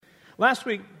Last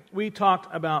week, we talked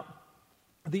about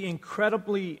the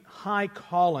incredibly high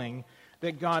calling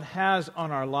that God has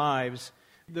on our lives,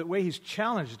 the way He's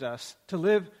challenged us to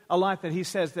live a life that He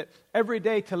says that every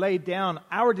day to lay down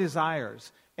our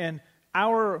desires and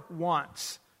our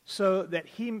wants so that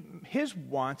His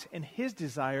wants and His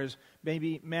desires may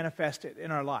be manifested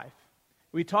in our life.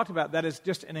 We talked about that as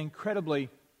just an incredibly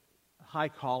high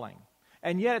calling.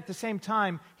 And yet, at the same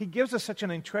time, He gives us such an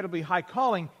incredibly high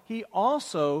calling, He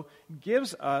also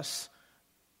gives us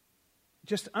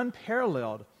just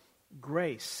unparalleled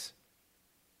grace,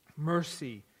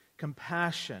 mercy,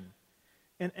 compassion,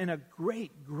 and a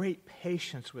great, great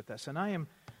patience with us. And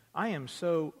I am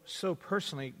so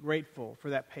personally grateful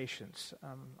for that patience.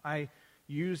 I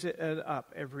use it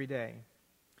up every day.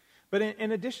 But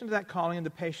in addition to that calling and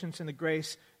the patience and the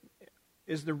grace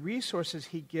is the resources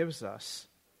He gives us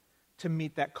to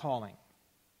meet that calling.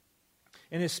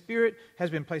 And His Spirit has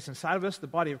been placed inside of us. The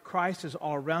body of Christ is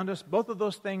all around us. Both of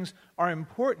those things are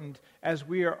important as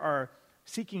we are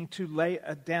seeking to lay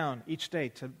down each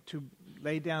day, to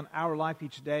lay down our life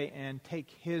each day and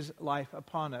take His life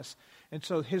upon us. And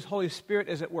so His Holy Spirit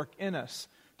is at work in us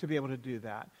to be able to do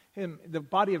that. The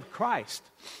body of Christ,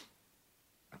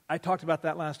 I talked about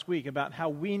that last week, about how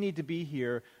we need to be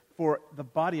here for the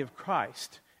body of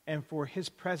Christ and for His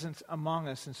presence among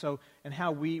us, and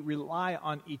how we rely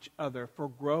on each other for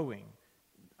growing.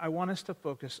 I want us to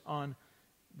focus on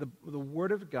the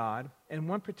Word of God and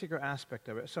one particular aspect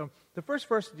of it. So the first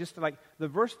verse, just like the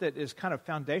verse that is kind of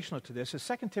foundational to this, is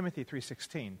 2 Timothy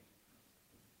 3:16.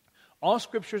 All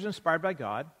Scripture is inspired by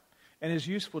God and is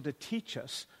useful to teach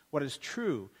us what is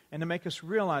true and to make us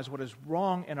realize what is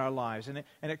wrong in our lives. And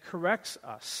it corrects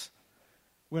us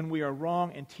when we are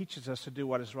wrong and teaches us to do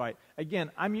what is right.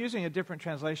 Again, I'm using a different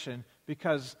translation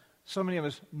because so many of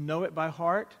us know it by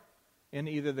heart in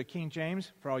either the King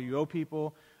James, for all you old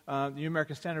people, the New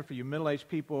American Standard for you middle-aged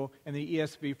people, and the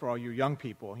ESV for all you young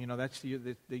people. You know, that's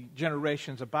the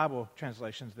generations of Bible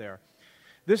translations there.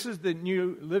 This is the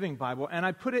New Living Bible, and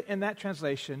I put it in that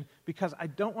translation because I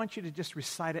don't want you to just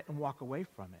recite it and walk away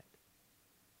from it.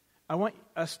 I want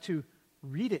us to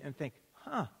read it and think,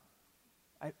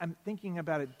 I'm thinking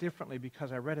about it differently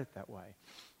because I read it that way.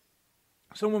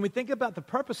 So when we think about the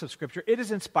purpose of Scripture, it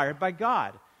is inspired by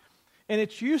God. And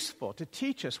it's useful to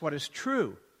teach us what is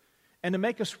true and to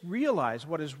make us realize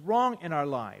what is wrong in our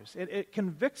lives. It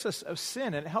convicts us of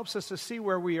sin, and it helps us to see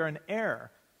where we are in error.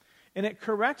 And it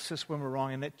corrects us when we're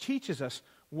wrong, and it teaches us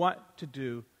what to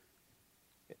do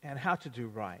and how to do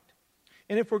right.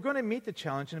 And if we're going to meet the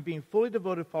challenge of being fully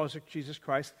devoted followers of Jesus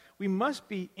Christ, we must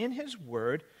be in His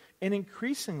Word and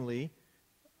increasingly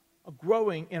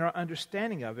growing in our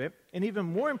understanding of it, and even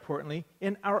more importantly,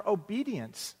 in our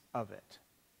obedience of it.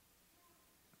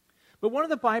 But one of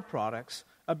the byproducts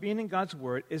of being in God's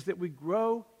Word is that we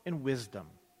grow in wisdom.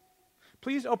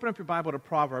 Please open up your Bible to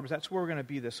Proverbs. That's where we're going to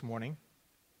be this morning.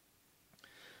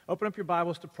 Open up your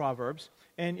Bibles to Proverbs.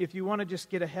 And if you want to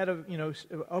just get ahead of,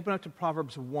 open up to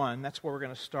Proverbs 1. That's where we're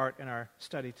going to start in our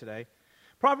study today.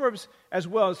 Proverbs, as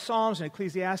well as Psalms and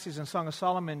Ecclesiastes and Song of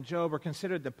Solomon and Job, are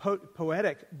considered the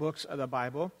poetic books of the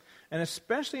Bible. And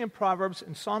especially in Proverbs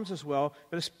and Psalms as well,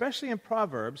 but especially in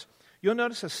Proverbs, you'll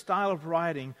notice a style of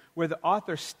writing where the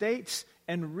author states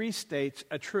and restates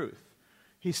a truth.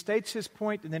 He states his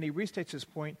point and then he restates his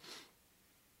point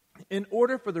in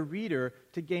order for the reader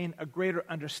to gain a greater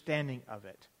understanding of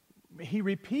it. He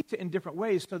repeats it in different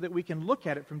ways so that we can look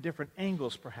at it from different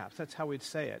angles, perhaps. That's how we'd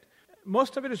say it.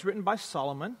 Most of it is written by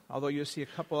Solomon, although you'll see a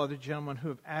couple other gentlemen who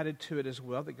have added to it as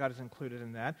well, that God has included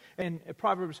in that. And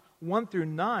Proverbs 1 through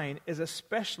 9 is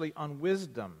especially on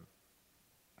wisdom.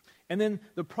 And then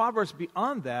the Proverbs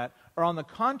beyond that are on the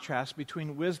contrast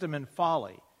between wisdom and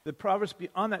folly. The Proverbs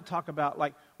beyond that talk about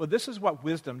this is what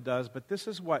wisdom does, but this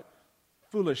is what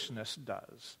foolishness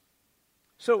does.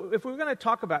 So if we're going to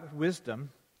talk about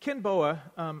wisdom, Ken Boa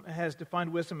has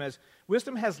defined wisdom as,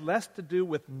 wisdom has less to do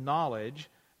with knowledge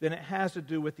than it has to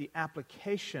do with the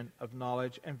application of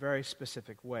knowledge in very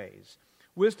specific ways.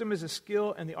 Wisdom is a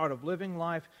skill in the art of living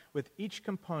life with each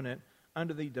component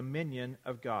under the dominion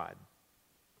of God.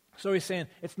 So he's saying,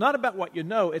 it's not about what you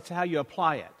know, it's how you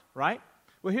apply it, right?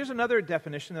 Well, here's another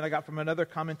definition that I got from another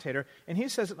commentator, and he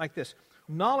says it like this: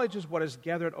 knowledge is what is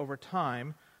gathered over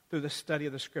time through the study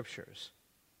of the Scriptures.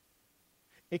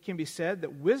 It can be said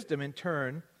that wisdom, in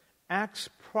turn, acts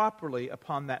properly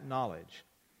upon that knowledge.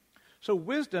 So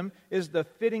wisdom is the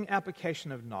fitting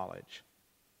application of knowledge.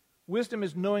 Wisdom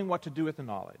is knowing what to do with the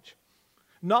knowledge.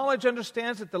 Knowledge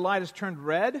understands that the light is turned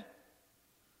red.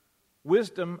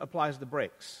 Wisdom applies the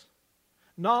brakes.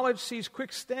 Knowledge sees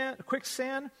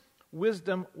quicksand.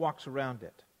 Wisdom walks around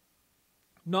it.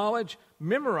 Knowledge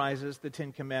memorizes the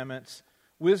Ten Commandments.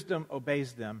 Wisdom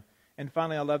obeys them. And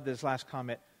finally, I love this last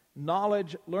comment.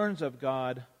 Knowledge learns of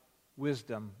God.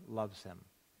 Wisdom loves him.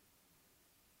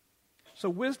 So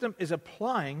wisdom is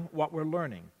applying what we're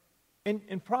learning.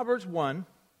 In Proverbs 1,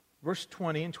 verse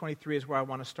 20 and 23 is where I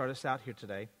want to start us out here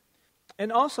today.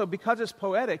 And also, because it's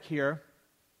poetic here,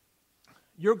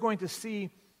 you're going to see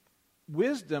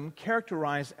wisdom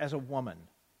characterized as a woman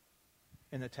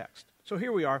in the text. So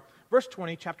here we are, verse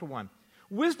 20, chapter 1.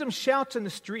 Wisdom shouts in the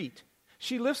street.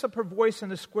 She lifts up her voice in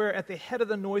the square at the head of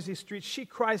the noisy street. She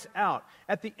cries out.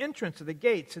 At the entrance of the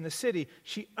gates in the city,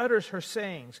 she utters her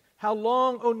sayings. How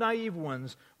long, O naive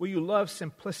ones, will you love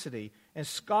simplicity? And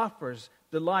scoffers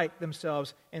delight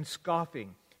themselves in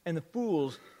scoffing. And the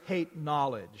fools hate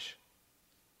knowledge.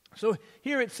 So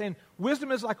here it's saying,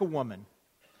 wisdom is like a woman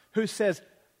who says,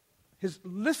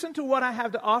 listen to what I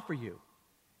have to offer you.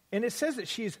 And it says that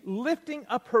she's lifting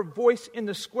up her voice in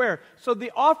the square. So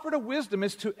the offer to wisdom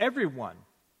is to everyone.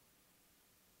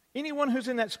 Anyone who's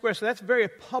in that square. So that's a very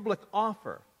public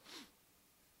offer.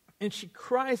 And she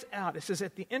cries out. It says,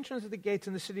 at the entrance of the gates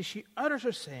in the city, she utters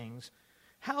her sayings.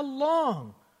 How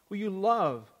long will you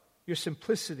love your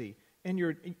simplicity? And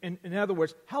in other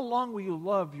words, how long will you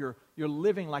love your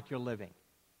living like you're living?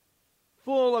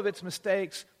 Full of its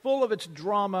mistakes, full of its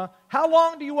drama. How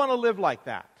long do you want to live like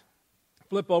that?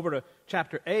 Flip over to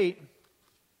chapter 8.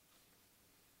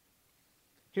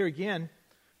 Here again,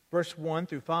 verse 1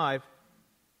 through 5.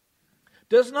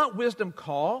 Does not wisdom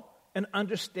call and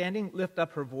understanding lift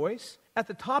up her voice? At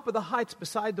the top of the heights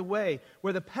beside the way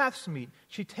where the paths meet,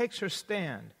 she takes her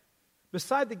stand.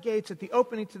 Beside the gates at the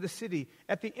opening to the city,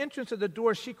 at the entrance of the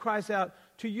door, she cries out,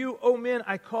 to you, O men,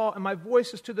 I call, and my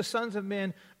voice is to the sons of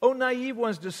men. O naive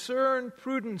ones, discern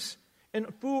prudence, and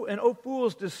O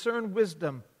fools, discern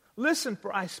wisdom. Listen,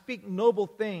 for I speak noble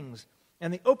things,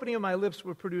 and the opening of my lips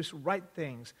will produce right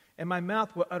things, and my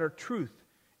mouth will utter truth,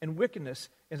 and wickedness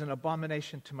is an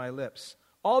abomination to my lips.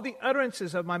 All the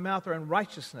utterances of my mouth are in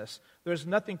righteousness. There is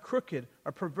nothing crooked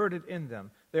or perverted in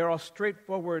them. They are all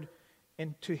straightforward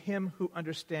and to him who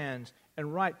understands,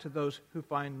 and right to those who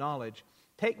find knowledge.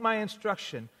 Take my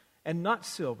instruction, and not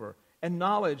silver, and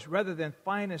knowledge rather than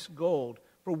finest gold,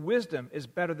 for wisdom is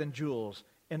better than jewels,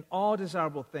 and all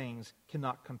desirable things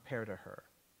cannot compare to her.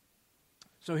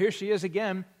 So here she is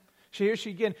again.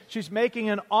 She's making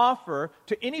an offer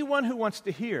to anyone who wants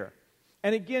to hear.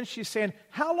 And again, she's saying,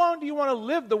 how long do you want to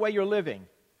live the way you're living?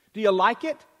 Do you like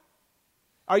it?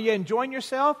 Are you enjoying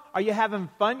yourself? Are you having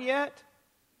fun yet?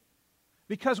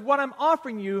 Because what I'm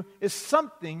offering you is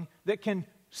something that can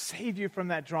save you from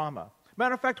that drama.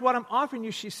 Matter of fact, what I'm offering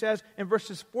you, she says in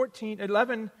verses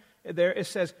 11 there, it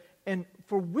says, and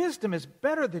for wisdom is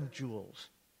better than jewels.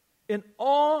 In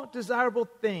all desirable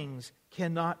things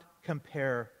cannot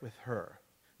compare with her.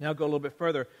 Now go a little bit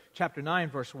further. Chapter 9,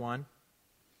 verse 1.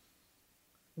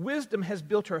 Wisdom has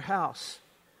built her house.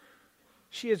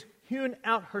 She has hewn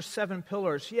out her 7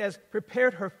 pillars. She has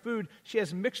prepared her food. She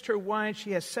has mixed her wine.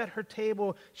 She has set her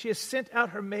table. She has sent out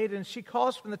her maidens. She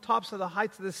calls from the tops of the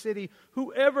heights of the city.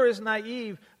 Whoever is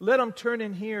naive, let him turn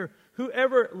in here.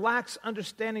 Whoever lacks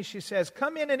understanding, she says,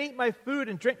 come in and eat my food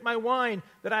and drink my wine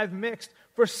that I've mixed.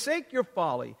 Forsake your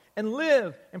folly and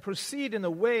live and proceed in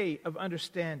the way of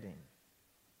understanding.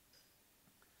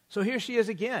 So here she is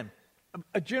again,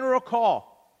 a general call.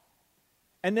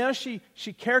 And now she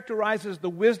characterizes the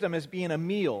wisdom as being a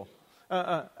meal,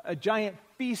 a giant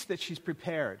feast that she's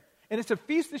prepared. And it's a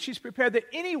feast that she's prepared that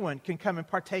anyone can come and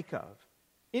partake of.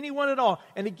 Anyone at all.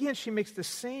 And again, she makes the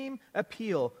same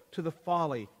appeal to the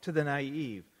folly, to the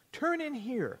naive. Turn in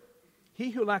here. He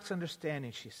who lacks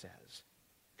understanding, she says.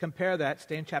 Compare that,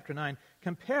 stay in chapter 9.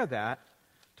 Compare that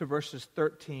to verses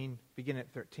 13, begin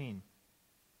at 13.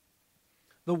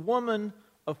 The woman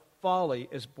of folly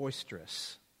is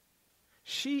boisterous.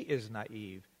 She is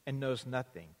naive and knows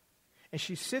nothing. And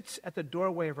she sits at the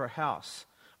doorway of her house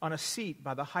on a seat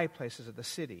by the high places of the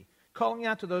city, calling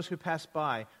out to those who pass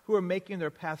by, who are making their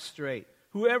path straight.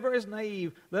 Whoever is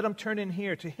naive, let him turn in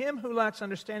here. To him who lacks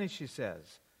understanding, she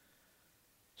says,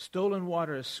 stolen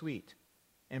water is sweet,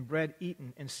 and bread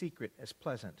eaten in secret is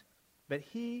pleasant. But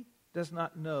he does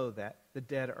not know that the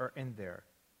dead are in there,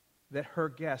 that her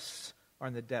guests are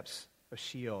in the depths of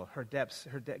Sheol. Her guests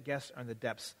are in the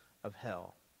depths of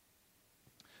hell.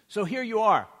 So here you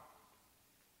are.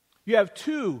 You have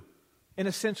two, in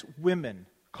a sense, women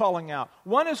calling out.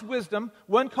 One is wisdom.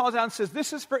 One calls out and says,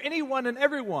 this is for anyone and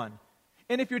everyone.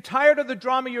 And if you're tired of the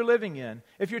drama you're living in,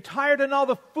 if you're tired of all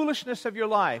the foolishness of your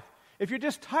life, if you're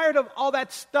just tired of all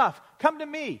that stuff, come to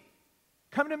me.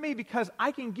 Come to me because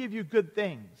I can give you good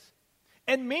things.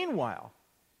 And meanwhile,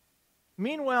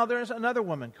 Meanwhile, there's another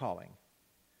woman calling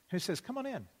who says, come on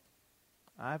in.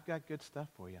 I've got good stuff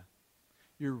for you.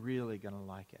 You're really going to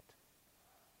like it.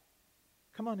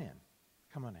 Come on in.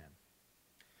 Come on in.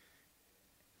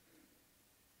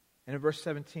 And in verse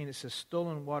 17, it says,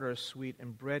 stolen water is sweet,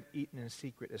 and bread eaten in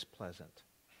secret is pleasant.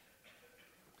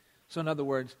 So in other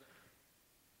words,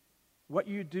 what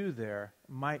you do there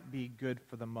might be good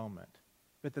for the moment.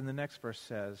 But then the next verse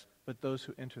says, but those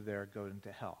who enter there go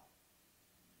into hell.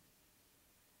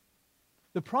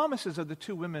 The promises of the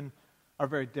two women are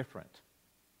very different.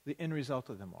 The end result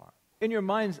of them are. In your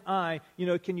mind's eye,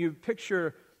 can you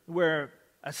picture where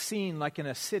a scene like in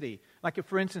a city, like if,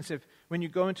 for instance, when you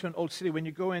go into an old city, when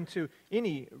you go into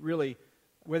any really,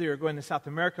 whether you're going to South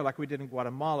America like we did in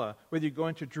Guatemala, whether you go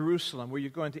into Jerusalem, where you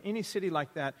go into any city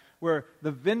like that, where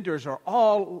the vendors are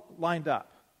all lined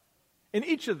up. In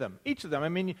each of them, I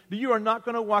mean, you are not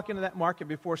going to walk into that market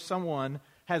before someone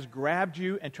has grabbed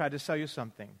you and tried to sell you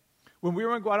something. When we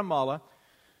were in Guatemala,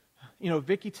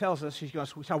 Vicki tells us, she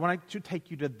goes, I want to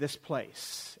take you to this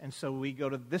place. And so we go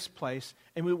to this place,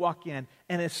 and we walk in.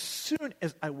 And as soon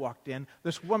as I walked in,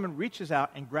 this woman reaches out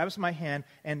and grabs my hand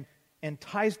and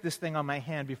ties this thing on my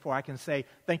hand before I can say,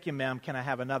 thank you, ma'am, can I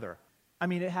have another? I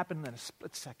mean, it happened in a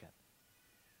split second.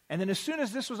 And then as soon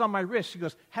as this was on my wrist, she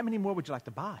goes, how many more would you like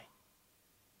to buy?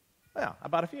 Well, I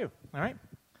bought a few, all right?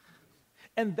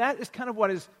 And that is kind of what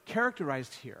is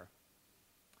characterized here.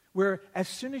 Where as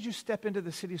soon as you step into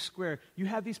the city square, you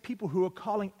have these people who are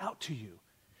calling out to you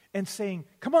and saying,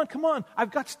 come on, I've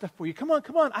got stuff for you. Come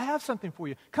on, I have something for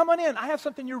you. Come on in, I have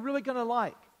something you're really going to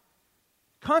like.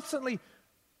 Constantly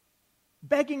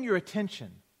begging your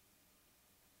attention.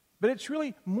 But it's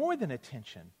really more than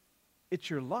attention. It's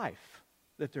your life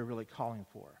that they're really calling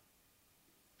for.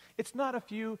 It's not a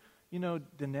few,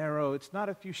 dinero. It's not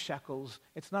a few shekels.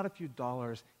 It's not a few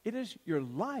dollars. It is your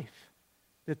life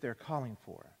that they're calling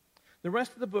for. The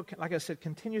rest of the book, like I said,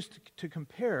 continues to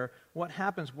compare what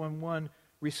happens when one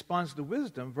responds to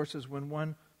wisdom versus when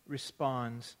one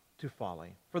responds to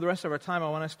folly. For the rest of our time, I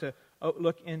want us to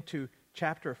look into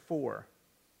chapter 4.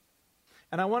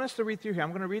 And I want us to read through here.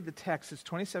 I'm going to read the text. It's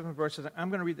 27 verses. I'm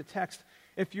going to read the text.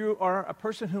 If you are a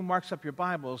person who marks up your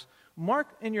Bibles, mark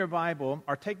in your Bible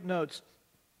or take notes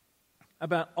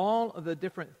about all of the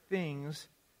different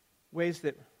ways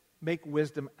that make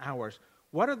wisdom ours.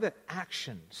 What are the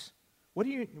actions? What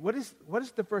is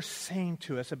the verse saying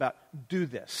to us about do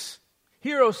this?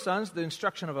 Hear, O sons, the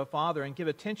instruction of a father, and give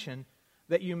attention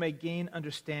that you may gain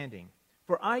understanding.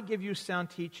 For I give you sound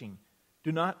teaching.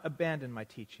 Do not abandon my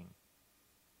teaching.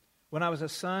 When I was a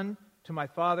son to my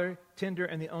father, tender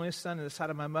and the only son in the sight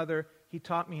of my mother, he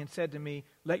taught me and said to me,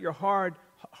 let your heart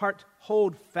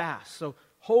hold fast. So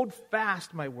hold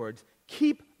fast my words.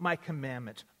 Keep my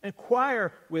commandments.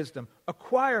 Acquire wisdom.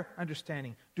 Acquire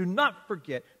understanding. Do not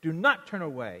forget. Do not turn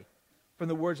away from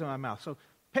the words of my mouth. So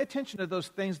pay attention to those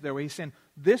things there where he's saying,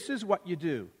 this is what you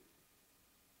do.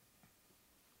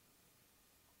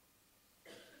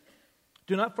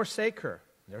 Do not forsake her.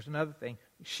 There's another thing.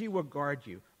 She will guard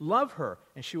you. Love her,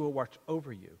 and she will watch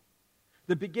over you.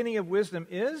 The beginning of wisdom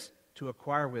is to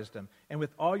acquire wisdom. And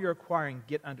with all your acquiring,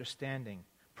 get understanding.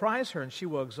 Prize her, and she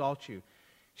will exalt you.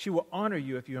 She will honor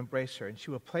you if you embrace her, and she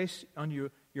will place on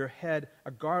your head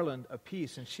a garland of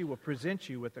peace, and she will present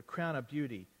you with a crown of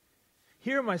beauty.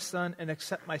 Hear, my son, and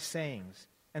accept my sayings,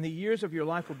 and the years of your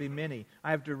life will be many.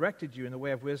 I have directed you in the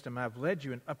way of wisdom. I have led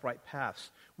you in upright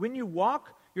paths. When you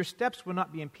walk, your steps will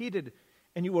not be impeded,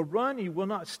 and you will run, and you will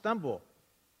not stumble.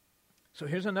 So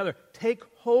here's another. Take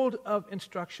hold of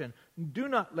instruction. Do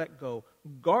not let go.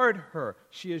 Guard her.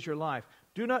 She is your life.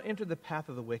 Do not enter the path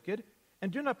of the wicked,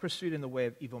 and do not pursue in the way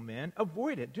of evil men.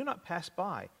 Avoid it. Do not pass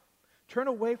by. Turn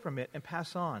away from it and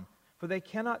pass on. For they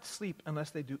cannot sleep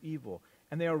unless they do evil,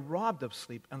 and they are robbed of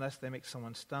sleep unless they make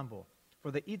someone stumble.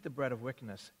 For they eat the bread of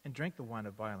wickedness and drink the wine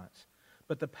of violence.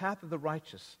 But the path of the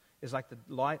righteous is like the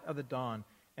light of the dawn,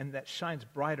 and that shines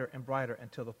brighter and brighter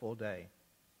until the full day.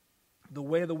 The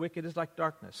way of the wicked is like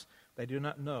darkness. They do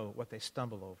not know what they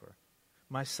stumble over.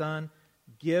 My son,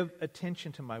 give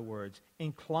attention to my words.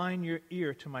 Incline your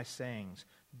ear to my sayings.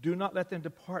 Do not let them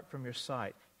depart from your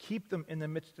sight. Keep them in the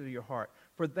midst of your heart,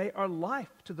 for they are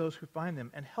life to those who find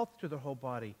them and health to their whole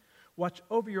body. Watch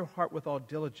over your heart with all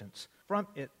diligence. From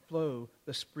it flow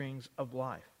the springs of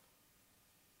life.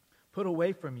 Put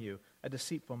away from you a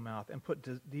deceitful mouth, and put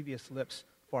devious lips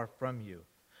far from you.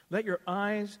 Let your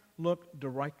eyes look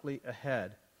directly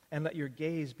ahead, and let your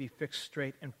gaze be fixed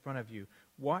straight in front of you.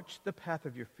 Watch the path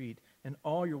of your feet, and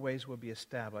all your ways will be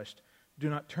established. Do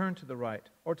not turn to the right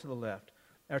or to the left,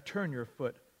 or turn your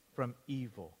foot from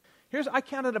evil. I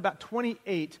counted about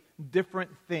 28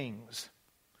 different things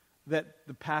that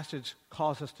the passage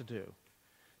calls us to do.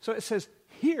 So it says,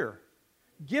 hear,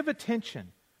 give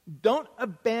attention, don't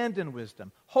abandon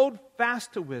wisdom, hold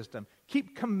fast to wisdom,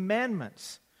 keep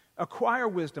commandments, acquire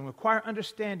wisdom, acquire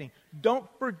understanding, don't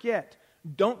forget,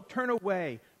 don't turn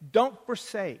away, don't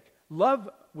forsake, love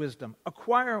wisdom,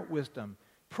 acquire wisdom,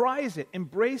 prize it,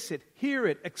 embrace it, hear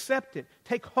it, accept it,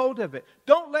 take hold of it,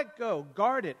 don't let go,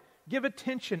 guard it, give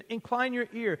attention, incline your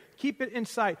ear, keep it in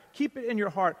sight, keep it in your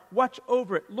heart, watch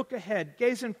over it, look ahead,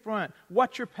 gaze in front,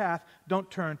 watch your path,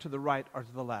 don't turn to the right or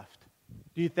to the left.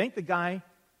 Do you think the guy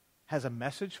has a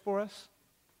message for us?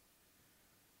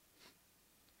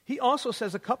 He also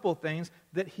says a couple of things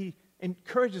that he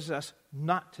encourages us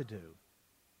not to do.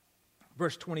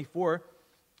 Verse 24,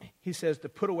 he says to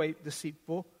put away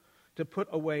deceitful, to put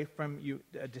away from you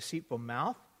a deceitful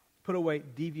mouth, put away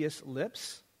devious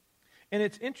lips. And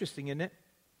it's interesting, isn't it,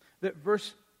 that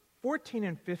verse 14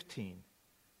 and 15,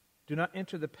 do not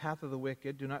enter the path of the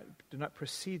wicked, do not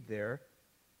proceed there,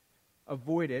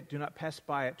 avoid it, do not pass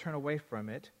by it, turn away from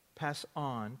it, pass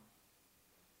on.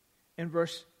 In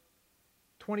verse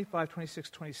 25, 26,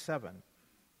 27,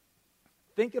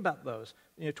 think about those.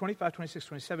 25, 26,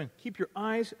 27, keep your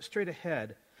eyes straight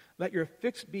ahead. Let your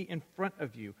fix be in front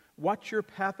of you. Watch your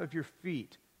path of your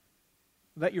feet.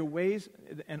 Let your ways,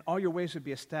 and all your ways would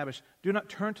be established. Do not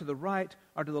turn to the right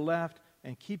or to the left,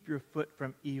 and keep your foot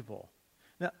from evil.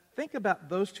 Now, think about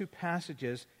those two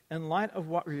passages in light of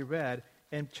what we read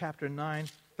in chapter 9,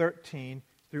 13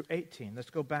 through 18. Let's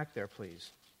go back there,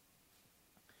 please.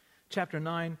 Chapter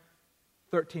 9,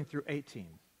 13 through 18.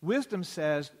 Wisdom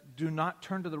says, do not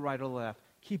turn to the right or left.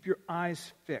 Keep your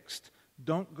eyes fixed.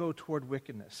 Don't go toward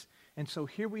wickedness. And so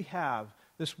here we have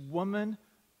this woman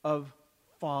of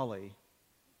folly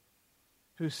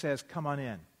who says, come on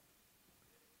in.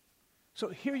 So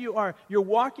here you are. You're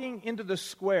walking into the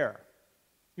square.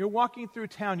 You're walking through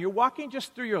town. You're walking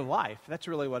just through your life. That's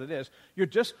really what it is. You're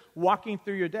just walking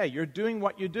through your day. You're doing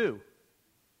what you do.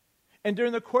 And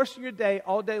during the course of your day,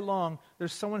 all day long,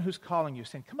 there's someone who's calling you,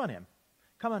 saying, come on in.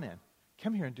 Come on in.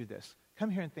 Come here and do this.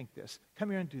 Come here and think this. Come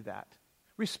here and do that.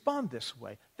 Respond this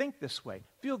way. Think this way.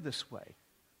 Feel this way.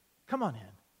 Come on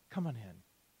in. Come on in.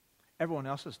 Everyone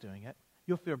else is doing it.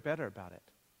 You'll feel better about it.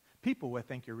 People will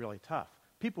think you're really tough.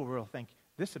 People will think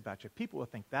this about you. People will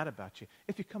think that about you.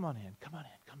 If you come on in, come on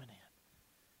in, come on in.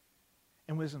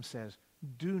 And wisdom says,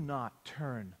 do not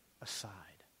turn aside.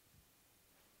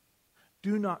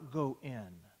 Do not go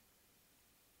in.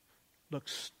 Look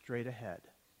straight ahead.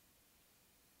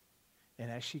 And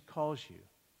as she calls you,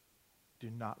 do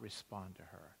not respond to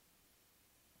her.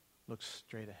 Look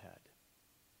straight ahead.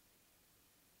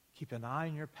 Keep an eye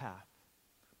on your path.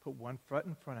 Put one foot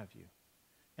in front of you.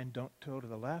 And don't go to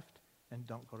the left and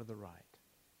don't go to the right.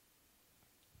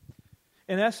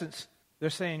 In essence, they're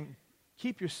saying,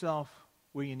 keep yourself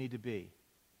where you need to be.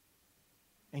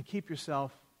 And keep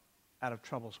yourself out of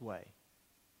trouble's way.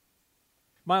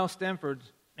 Miles Stanford,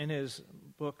 in his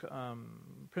book,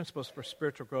 Principles for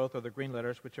Spiritual Growth, or the Green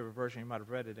Letters, whichever version you might have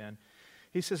read it in,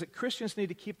 he says that Christians need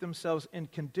to keep themselves in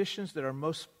conditions that are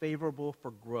most favorable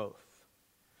for growth.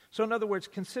 So in other words,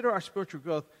 consider our spiritual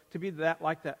growth to be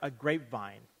a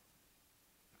grapevine.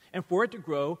 And for it to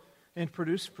grow and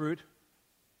produce fruit,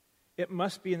 it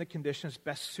must be in the conditions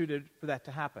best suited for that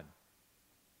to happen.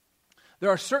 There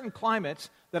are certain climates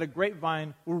that a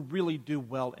grapevine will really do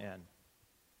well in.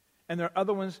 And there are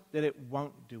other ones that it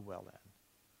won't do well in.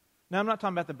 Now, I'm not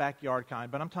talking about the backyard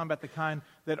kind, but I'm talking about the kind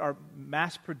that are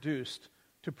mass-produced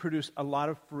to produce a lot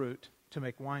of fruit to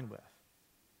make wine with.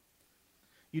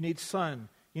 You need sun.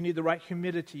 You need the right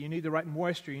humidity. You need the right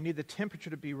moisture. You need the temperature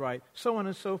to be right, so on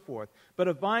and so forth. But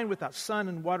a vine without sun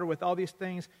and water, with all these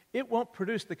things, it won't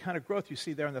produce the kind of growth you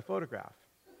see there in the photograph.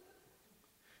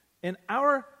 And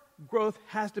our growth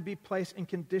has to be placed in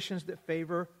conditions that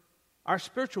favor, our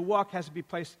spiritual walk has to be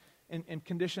placed in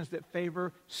conditions that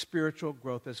favor spiritual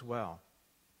growth as well.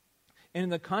 And in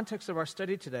the context of our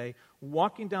study today,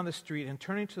 walking down the street and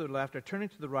turning to the left or turning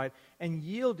to the right and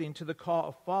yielding to the call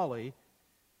of folly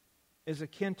is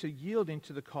akin to yielding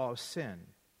to the call of sin.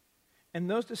 And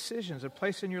those decisions are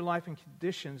placed in your life in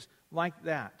conditions like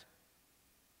that.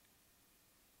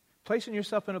 Placing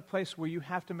yourself in a place where you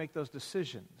have to make those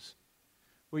decisions,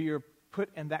 where you're put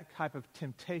in that type of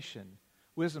temptation,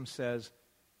 wisdom says,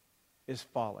 is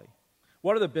folly.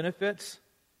 What are the benefits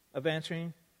of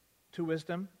answering to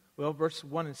wisdom? Well, verse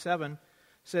 1 and 7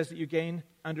 says that you gain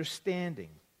understanding.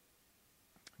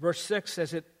 Verse 6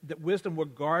 says that wisdom will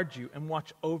guard you and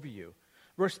watch over you.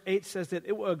 Verse 8 says that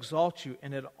it will exalt you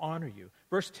and it'll honor you.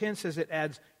 Verse 10 says it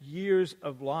adds years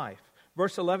of life.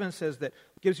 Verse 11 says that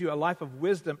it gives you a life of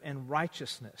wisdom and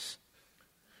righteousness.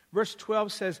 Verse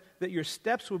 12 says that your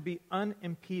steps will be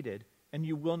unimpeded and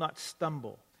you will not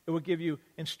stumble. It will give you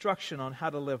instruction on how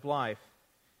to live life.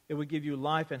 It will give you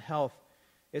life and health.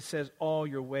 It says all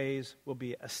your ways will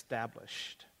be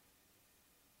established.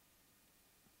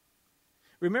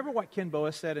 Remember what Ken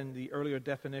Boa said in the earlier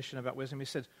definition about wisdom? He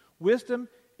says, wisdom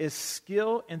is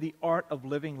skill in the art of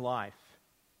living life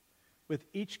with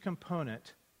each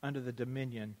component under the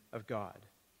dominion of God.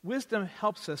 Wisdom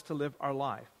helps us to live our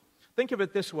life. Think of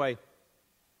it this way.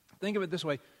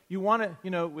 You want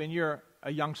to, when you're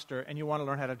a youngster and you want to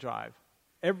learn how to drive,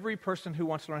 every person who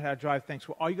wants to learn how to drive thinks,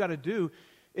 well, all you got to do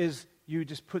is you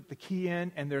just put the key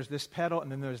in and there's this pedal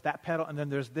and then there's that pedal and then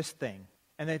there's this thing.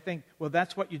 And they think, well,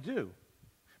 that's what you do.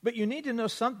 But you need to know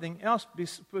something else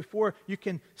before you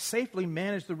can safely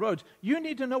manage the roads. You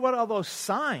need to know what all those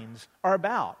signs are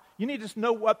about. You need to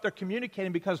know what they're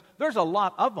communicating because there's a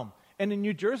lot of them. And in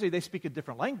New Jersey, they speak a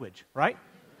different language, right?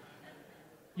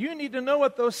 You need to know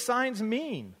what those signs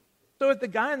mean. So if the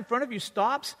guy in front of you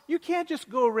stops, you can't just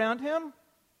go around him,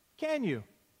 can you?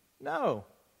 No.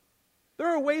 There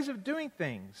are ways of doing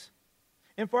things.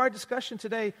 And for our discussion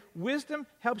today, wisdom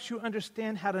helps you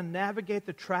understand how to navigate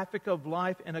the traffic of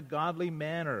life in a godly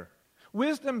manner.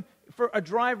 Wisdom for a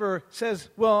driver says,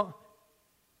 well,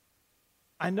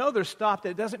 I know they're stopped.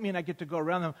 It doesn't mean I get to go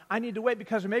around them. I need to wait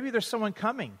because maybe there's someone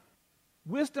coming.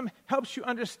 Wisdom helps you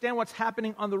understand what's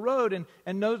happening on the road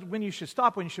and knows when you should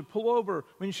stop, when you should pull over,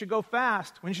 when you should go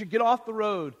fast, when you should get off the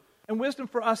road. And wisdom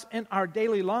for us in our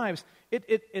daily lives,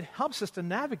 it helps us to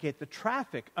navigate the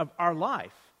traffic of our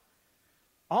life.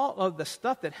 All of the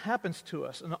stuff that happens to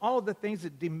us and all of the things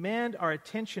that demand our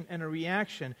attention and a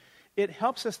reaction, it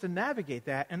helps us to navigate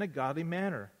that in a godly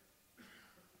manner.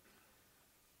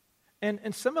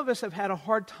 And some of us have had a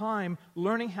hard time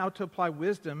learning how to apply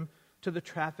wisdom to the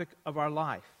traffic of our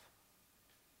life.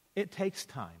 It takes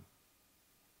time.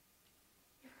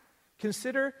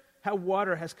 Consider how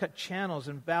water has cut channels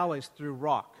and valleys through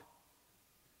rock.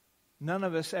 None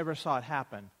of us ever saw it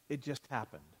happen. It just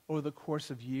happened over the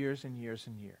course of years and years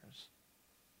and years.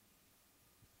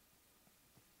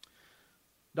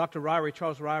 Dr. Ryrie,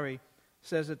 Charles Ryrie,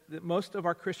 says that most of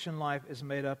our Christian life is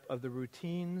made up of the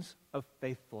routines of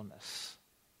faithfulness.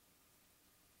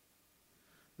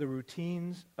 The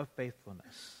routines of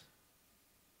faithfulness.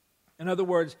 In other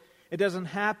words, it doesn't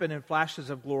happen in flashes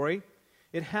of glory.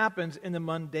 It happens in the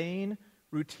mundane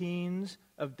routines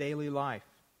of daily life.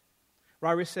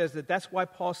 Ryrie says that that's why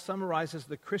Paul summarizes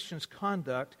the Christian's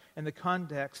conduct in the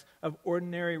context of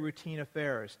ordinary routine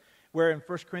affairs, where in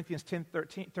 1 Corinthians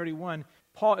 10:31,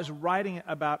 Paul is writing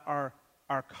about our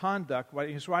conduct, when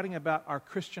he's writing about our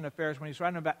Christian affairs, when he's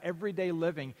writing about everyday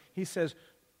living, he says,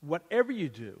 whatever you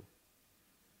do,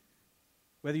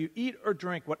 whether you eat or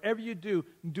drink, whatever you do,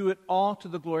 do it all to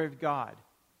the glory of God.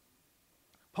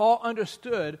 Paul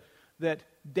understood that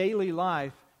daily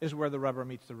life is where the rubber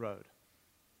meets the road.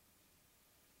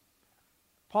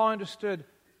 Paul understood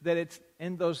that it's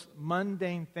in those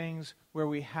mundane things where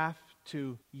we have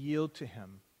to yield to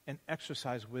him and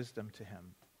exercise wisdom to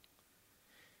him.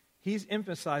 He's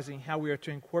emphasizing how we are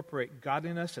to incorporate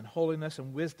godliness and holiness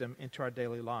and wisdom into our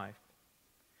daily life.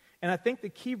 And I think the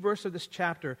key verse of this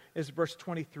chapter is verse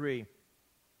 23,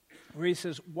 where he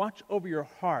says, "Watch over your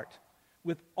heart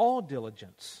with all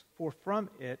diligence, for from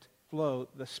it flow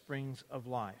the springs of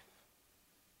life."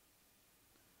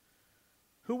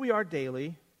 Who we are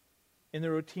daily, in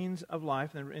the routines of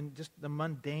life, and in just the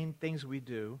mundane things we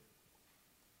do,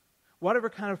 whatever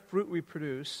kind of fruit we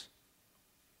produce,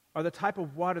 or the type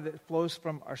of water that flows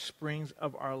from our springs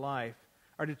of our life,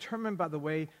 are determined by the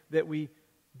way that we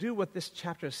do what this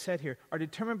chapter has said here, are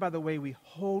determined by the way we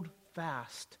hold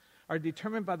fast, are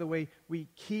determined by the way we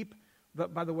keep,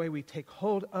 by the way we take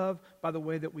hold of, by the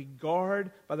way that we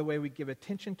guard, by the way we give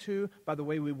attention to, by the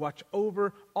way we watch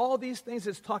over. All these things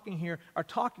it's talking here are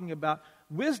talking about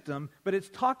wisdom, but it's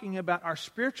talking about our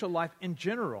spiritual life in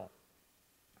general.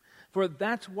 For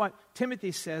that's what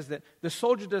Timothy says, that the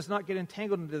soldier does not get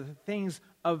entangled into the things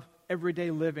of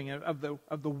everyday living, of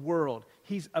the world.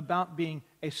 He's about being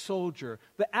a soldier.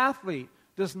 The athlete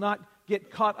does not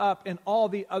get caught up in all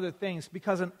the other things,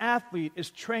 because an athlete is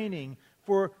training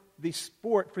for the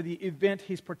sport, for the event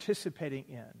he's participating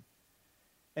in.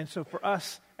 And so for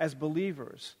us as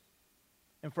believers,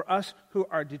 and for us who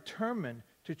are determined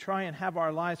to try and have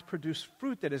our lives produce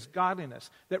fruit that is godliness,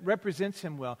 that represents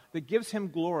him well, that gives him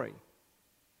glory,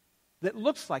 that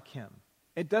looks like him.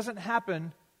 It doesn't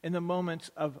happen in the moments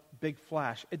of big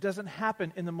flash. It doesn't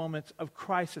happen in the moments of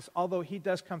crisis, although he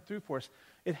does come through for us.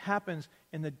 It happens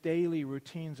in the daily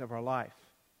routines of our life.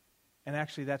 And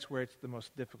actually, that's where it's the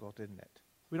most difficult, isn't it?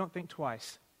 We don't think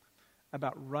twice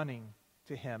about running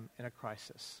to him in a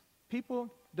crisis.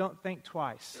 People don't think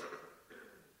twice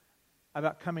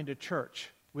about coming to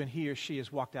church when he or she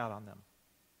has walked out on them.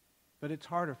 But it's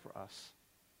harder for us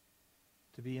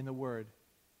to be in the Word,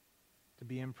 to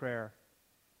be in prayer,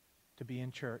 to be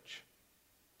in church,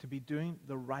 to be doing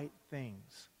the right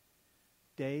things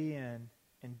day in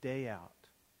and day out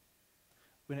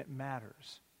when it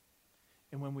matters.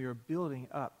 And when we are building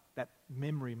up that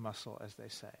memory muscle, as they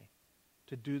say,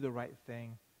 to do the right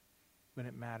thing when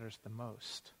it matters the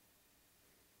most.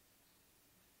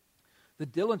 The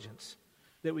diligence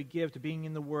that we give to being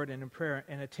in the Word and in prayer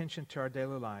and attention to our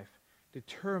daily life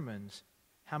determines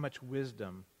how much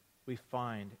wisdom we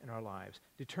find in our lives,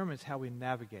 determines how we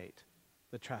navigate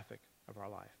the traffic of our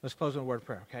life. Let's close with a word of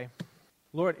prayer, okay?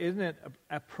 Lord, isn't it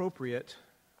appropriate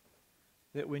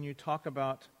that when you talk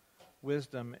about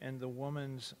wisdom and the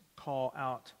woman's call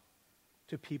out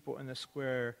to people in the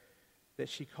square, that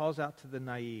she calls out to the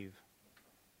naive,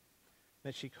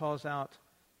 that she calls out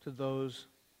to those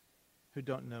who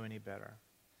don't know any better?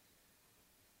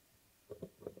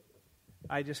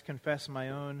 I just confess my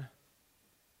own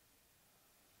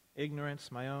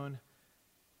ignorance, my own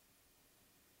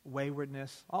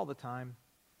waywardness all the time,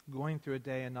 going through a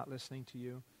day and not listening to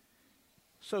you.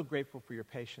 So grateful for your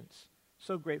patience.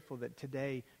 So grateful that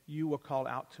today you will call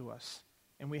out to us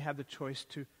and we have the choice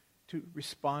to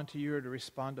respond to you or to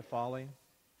respond to folly.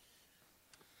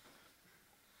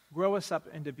 Grow us up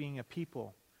into being a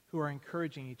people who are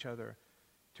encouraging each other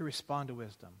to respond to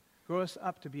wisdom. Grow us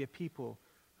up to be a people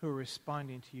who are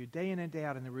responding to you day in and day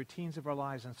out in the routines of our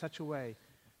lives in such a way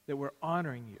that we're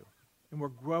honoring you and we're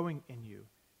growing in you.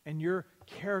 And your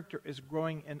character is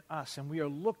growing in us, and we are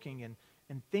looking and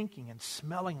thinking and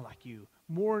smelling like you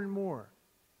more and more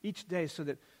each day, so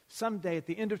that someday at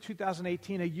the end of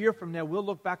 2018, a year from now, we'll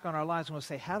look back on our lives and we'll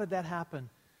say, how did that happen?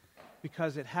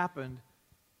 Because it happened.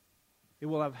 It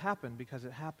will have happened because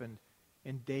it happened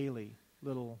in daily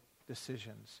little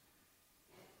decisions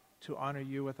to honor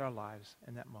you with our lives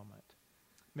in that moment.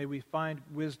 May we find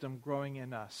wisdom growing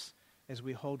in us as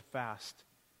we hold fast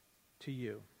to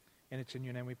you. And it's in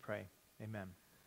your name we pray. Amen.